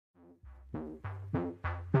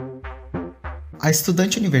A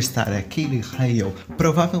estudante universitária Katie Hawley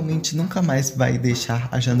provavelmente nunca mais vai deixar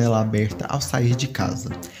a janela aberta ao sair de casa.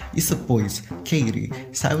 Isso pois, Katie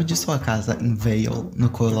saiu de sua casa em Vail, no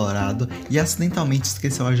Colorado, e acidentalmente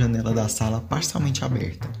esqueceu a janela da sala parcialmente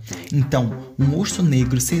aberta. Então, um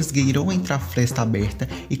urso-negro se esgueirou entre a fresta aberta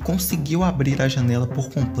e conseguiu abrir a janela por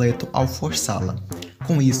completo ao forçá-la.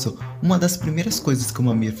 Com isso, uma das primeiras coisas que o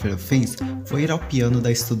mamífero fez foi ir ao piano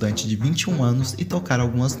da estudante de 21 anos e tocar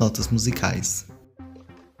algumas notas musicais.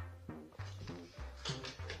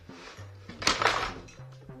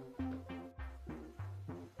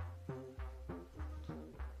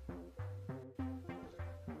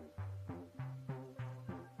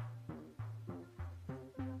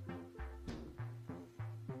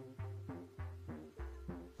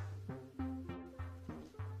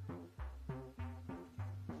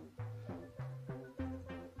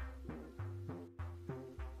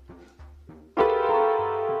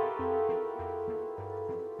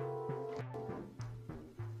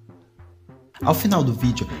 Ao final do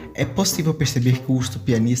vídeo, é possível perceber que o urso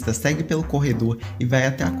pianista segue pelo corredor e vai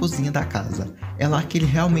até a cozinha da casa. É lá que ele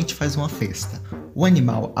realmente faz uma festa. O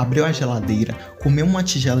animal abriu a geladeira, comeu uma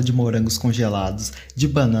tigela de morangos congelados, de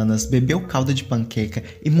bananas, bebeu calda de panqueca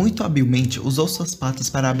e muito habilmente usou suas patas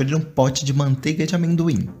para abrir um pote de manteiga de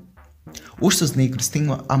amendoim. Ursos negros têm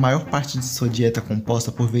a maior parte de sua dieta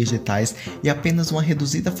composta por vegetais e apenas uma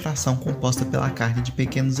reduzida fração composta pela carne de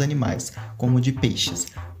pequenos animais, como de peixes.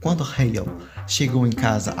 Quando Vail chegou em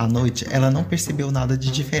casa à noite, ela não percebeu nada de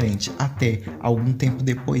diferente, até, algum tempo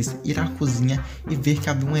depois, ir à cozinha e ver que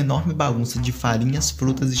havia uma enorme bagunça de farinhas,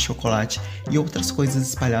 frutas e chocolate e outras coisas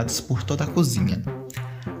espalhadas por toda a cozinha.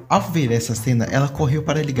 Ao ver essa cena, ela correu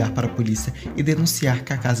para ligar para a polícia e denunciar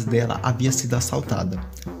que a casa dela havia sido assaltada.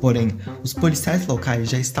 Porém, os policiais locais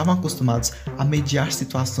já estavam acostumados a mediar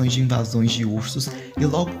situações de invasões de ursos e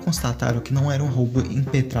logo constataram que não era um roubo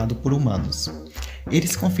impetrado por humanos.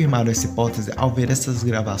 Eles confirmaram essa hipótese ao ver essas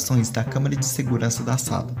gravações da câmera de segurança da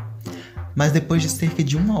sala. Mas depois de cerca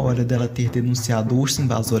de 1 hora dela ter denunciado o urso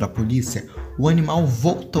invasor à polícia, o animal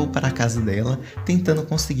voltou para a casa dela, tentando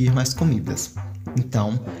conseguir mais comidas.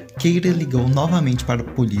 Então, Katie ligou novamente para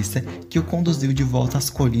a polícia, que o conduziu de volta às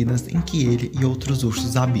colinas em que ele e outros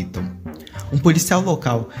ursos habitam. Um policial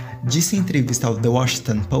local disse em entrevista ao The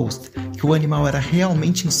Washington Post que o animal era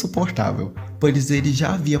realmente insuportável, pois ele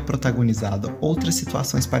já havia protagonizado outras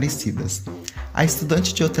situações parecidas. A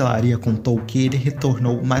estudante de hotelaria contou que ele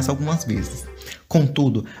retornou mais algumas vezes.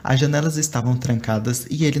 Contudo, as janelas estavam trancadas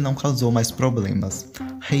e ele não causou mais problemas.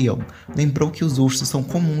 Vail lembrou que os ursos são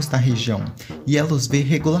comuns na região e ela os vê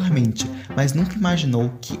regularmente, mas nunca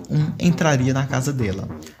imaginou que um entraria na casa dela.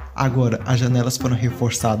 Agora, as janelas foram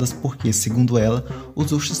reforçadas porque, segundo ela,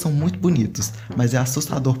 os ursos são muito bonitos, mas é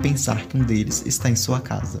assustador pensar que um deles está em sua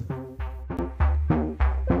casa.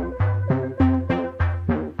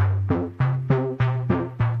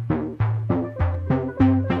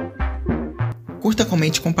 Curta,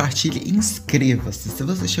 comente, compartilhe e inscreva-se. Se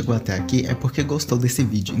você chegou até aqui é porque gostou desse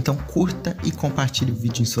vídeo, então curta e compartilhe o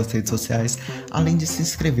vídeo em suas redes sociais, além de se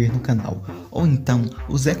inscrever no canal. Ou então,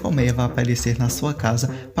 o Zé Colmeia vai aparecer na sua casa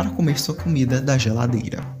para comer sua comida da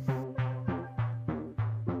geladeira.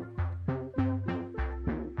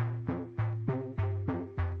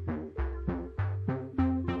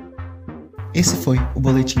 Esse foi o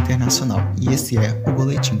Boletim Internacional e esse é o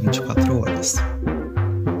Boletim 24 Horas.